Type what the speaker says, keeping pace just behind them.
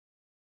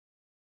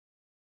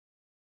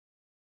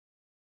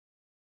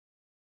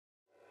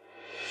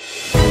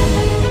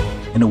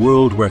In a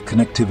world where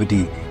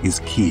connectivity is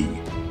key,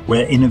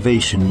 where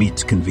innovation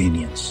meets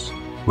convenience,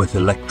 Würth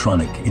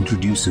Elektronik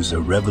introduces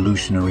a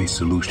revolutionary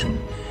solution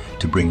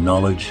to bring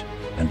knowledge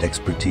and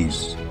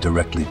expertise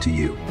directly to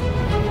you.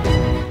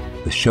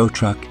 The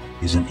Showtruck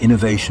is an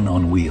innovation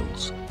on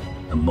wheels,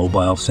 a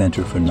mobile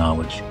center for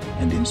knowledge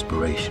and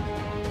inspiration.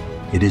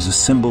 It is a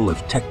symbol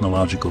of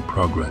technological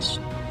progress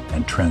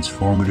and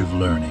transformative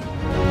learning.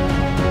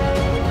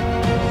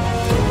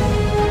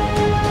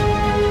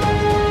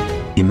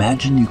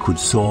 Imagine you could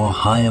soar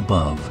high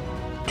above,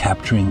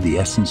 capturing the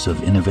essence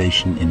of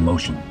innovation in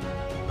motion.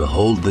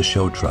 Behold the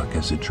Showtruck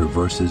as it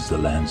traverses the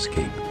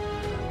landscape,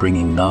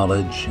 bringing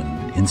knowledge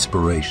and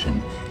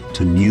inspiration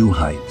to new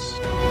heights.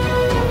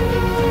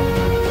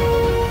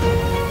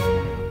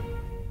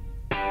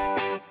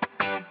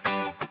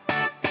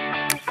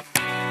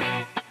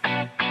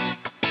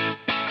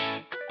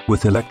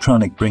 Würth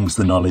Elektronik brings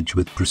the knowledge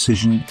with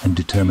precision and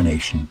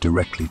determination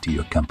directly to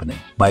your company.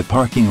 By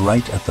parking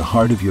right at the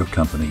heart of your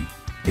company,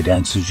 it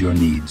answers your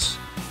needs,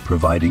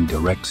 providing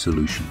direct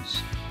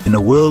solutions. In a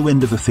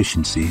whirlwind of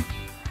efficiency,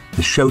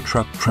 the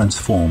Showtruck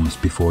transforms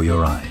before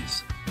your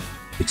eyes.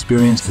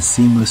 Experience the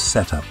seamless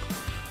setup,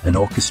 an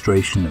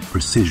orchestration of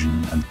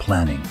precision and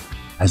planning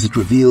as it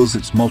reveals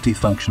its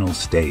multifunctional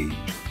stage.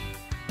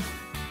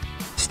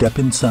 Step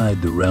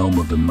inside the realm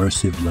of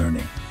immersive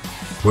learning.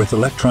 Würth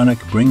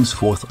Elektronik brings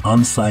forth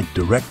on-site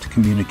direct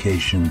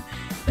communication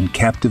and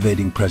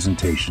captivating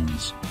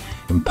presentations,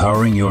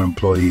 empowering your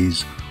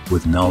employees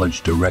with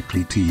knowledge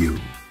directly to you.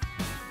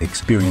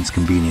 Experience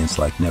convenience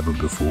like never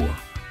before.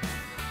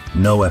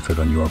 No effort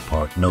on your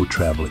part, no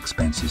travel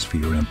expenses for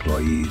your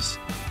employees,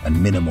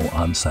 and minimal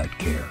on-site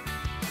care.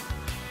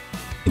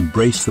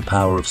 Embrace the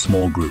power of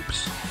small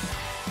groups.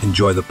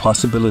 Enjoy the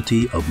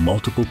possibility of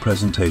multiple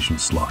presentation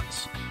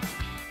slots,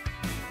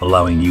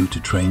 allowing you to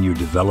train your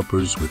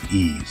developers with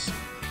ease,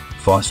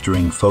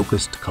 fostering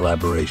focused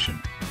collaboration.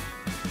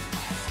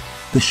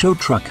 The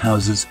Showtruck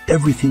houses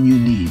everything you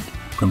need,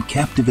 from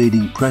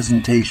captivating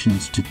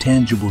presentations to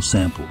tangible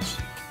samples.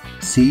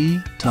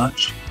 See,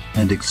 touch,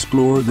 and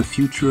explore the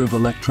future of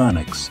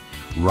electronics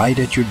right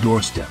at your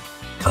doorstep.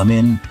 Come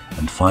in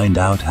and find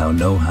out how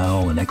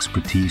know-how and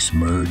expertise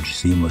merge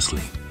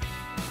seamlessly.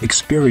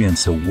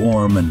 Experience a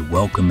warm and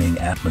welcoming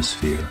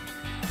atmosphere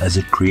as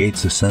it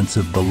creates a sense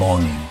of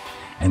belonging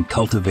and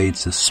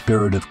cultivates a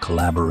spirit of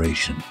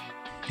collaboration.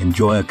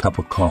 Enjoy a cup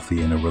of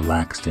coffee in a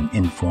relaxed and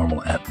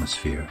informal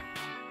atmosphere.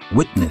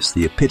 Witness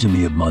the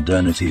epitome of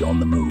modernity on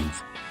the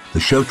move. The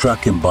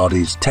Showtruck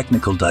embodies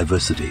technical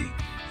diversity,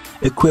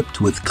 equipped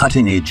with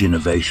cutting-edge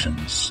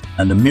innovations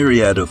and a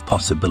myriad of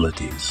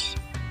possibilities.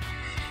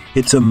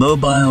 It's a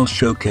mobile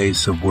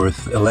showcase of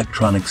Würth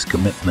Elektronik's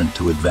commitment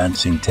to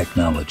advancing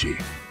technology.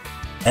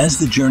 As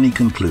the journey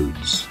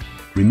concludes,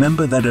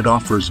 remember that it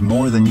offers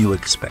more than you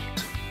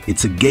expect.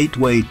 It's a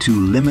gateway to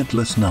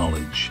limitless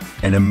knowledge,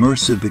 an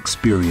immersive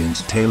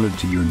experience tailored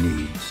to your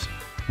needs.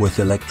 Würth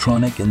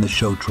Elektronik and the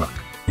Showtruck.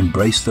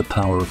 Embrace the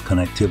power of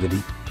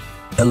connectivity,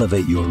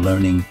 elevate your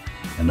learning,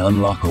 and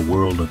unlock a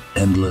world of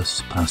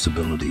endless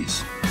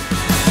possibilities.